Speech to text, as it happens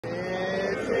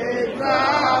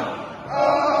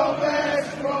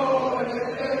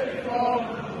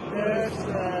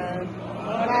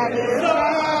Hey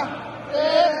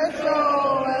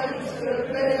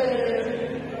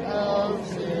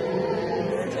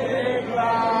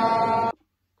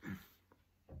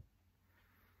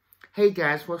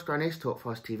guys, what's going on? It's Talk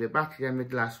Forest TV, back again with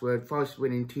the last word. Forest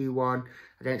winning 2-1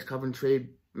 against Coventry.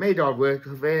 Made hard work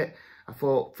of it. I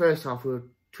thought first half we were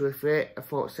terrific. I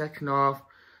thought second half,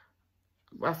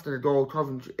 after the goal,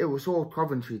 Coventry, it was all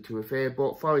Coventry to be fair,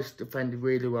 but Forest defended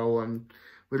really well and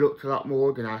we looked a lot more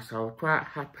organised. So I was quite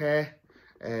happy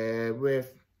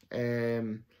with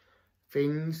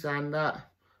things and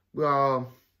that. We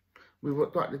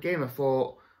got the game. I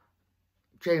thought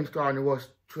James Garner was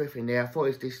terrific there. I thought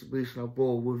his distribution of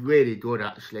ball was really good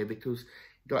actually, because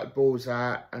he got balls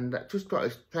out and that just got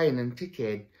us playing and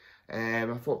ticking. I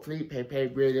thought Felipe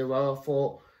played really well. I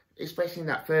thought, especially in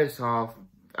that first half,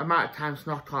 amount of times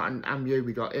Knockout and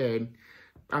we got in,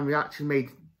 and we actually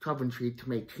made Coventry to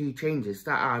make 2 changes.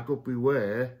 That's how good we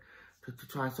were to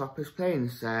try and stop us playing.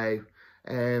 So,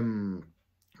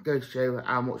 goes to show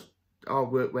how much our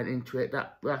work went into it.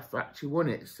 That ref actually won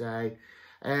it. So,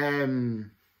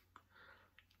 and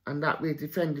that we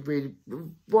defended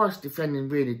defending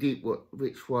really deep,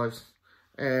 which was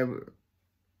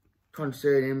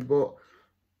concerning, but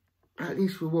at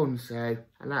least we won. So,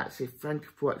 and that's it. Thank you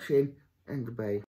for watching, and goodbye.